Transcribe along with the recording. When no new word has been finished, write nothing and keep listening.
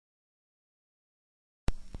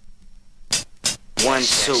1,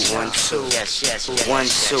 2, 1, 2. Yes, yes, 1,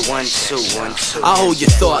 2, 1, 2, 1, 2. I hold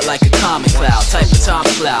your thought like a common cloud, type of time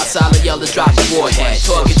cloud. Silent yellow drop your forehead,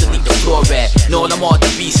 target to leave the floor red. Knowing I'm all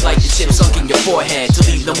the beast like the chip sunk in your forehead.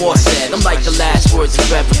 To leave no more said, I'm like the last words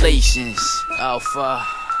of Revelations. Alpha,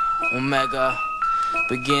 Omega,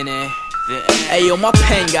 beginning. Ayo, my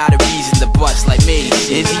pen got a reason to bust like me.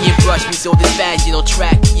 Indian brush me so this vaginal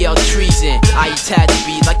track yell treason. I attach the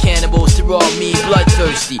beat like cannibals to raw meat,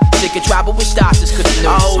 bloodthirsty. Sick of travel with doctors couldn't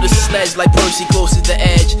nurse. I hold a sledge like Percy close to the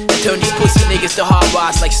edge, and turn these pussy niggas to hard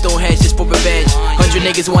rocks like Stonehenge just for revenge. 100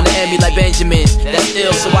 niggas wanna end me like Benjamin. That's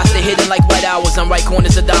ill, so I stay hidden like white hours on right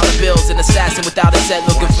corners of dollar bills. An assassin without a set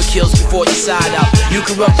looking for kills before you side out. You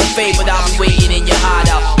can run for fame, but I'll be waiting in your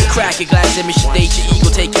hideout. The crack your glass image should date your ego,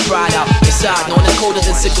 take your pride out. Inside, known as colder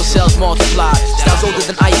than sickle cells multiply. Styles older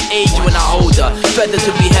than ice age when I hold her. Feather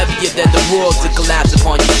to be heavier than the world to collapse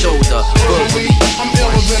upon your shoulder. Verbally, I'm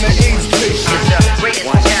iller than an AIDS patient. Greatest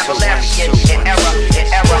vocabulary in error, in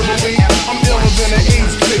error. I'm iller than an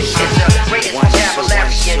AIDS patient. Greatest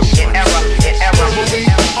vocabulary in error, in error.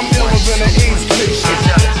 I'm iller than an AIDS patient.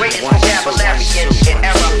 Greatest vocabulary in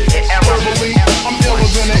error, in error. I'm iller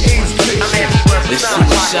than an AIDS patient. I'm everywhere for it's some.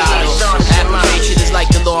 suicidal. Admiration is like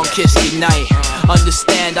the long kiss goodnight.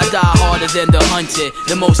 Understand, I die harder than the hunted.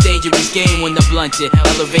 The most dangerous game when the blunted.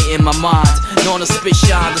 Elevating my mind. Known to spit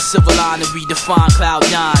shine, the silver line to redefine cloud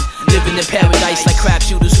 9. Living in paradise like crap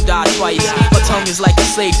shooters who die twice. My tongue is like a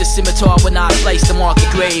slave, the scimitar when I slice the market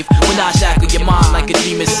grave. When I shackle your mind like a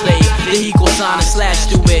demon slave. The equal sign and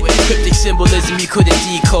slash through it. Cryptic symbolism you couldn't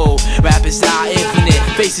decode. Rap is our infinite.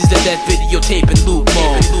 Faces the death videotape in loop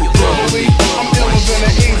mode. I'm iller than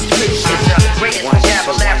an AIDS patient. Greatest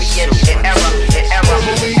vocabulary in error, in error.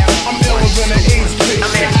 I'm iller than an AIDS patient.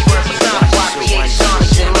 I'm everywhere for some. I create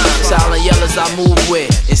sonics in line. Silent yellows I move with,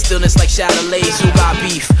 in stillness like Chatelays who got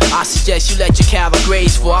beef. I suggest you let your cattle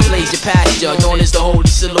graze for I blaze your pasture. Known as the holy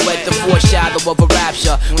silhouette, the foreshadow of a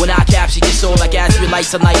rapture. When I capture your soul like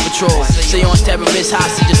Lights on night patrol. Seance terrorist,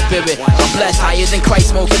 hostage your spirit. I'm blessed higher than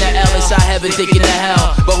Christ, smoking an L inside heaven, thinking of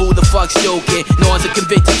hell. But who the fuck's joking? Knowing's a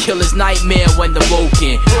convicted killer's nightmare when they're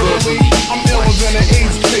woken. Verbally, I'm iller than an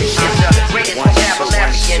AIDS patient. Greatest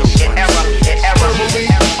vocabulary in error, in error.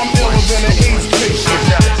 I'm iller than an AIDS patient.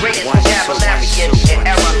 Greatest vocabulary in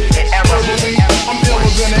error, in error. I'm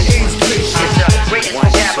iller than an AIDS patient. Greatest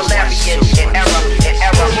vocabulary in error, in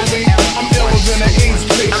error. I'm iller than an AIDS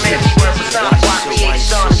patient. I'm everywhere for some. I create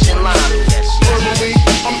sonics in line.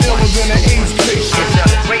 I'm iller than an AIDS patient.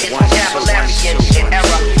 Greatest vocabulary in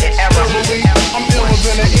error, in error. I'm iller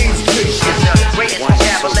than an AIDS patient. Greatest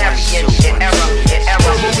vocabulary in error, in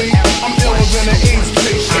error. I'm iller than an AIDS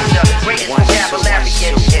patient. Greatest vocabulary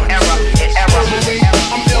in error, in error.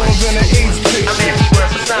 I'm iller than an AIDS patient. I'm everywhere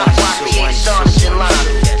for some. I create sonics in line.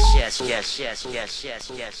 Yes, yes, yes, yes,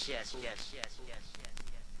 yes, yes, yes, yes, yes, yes.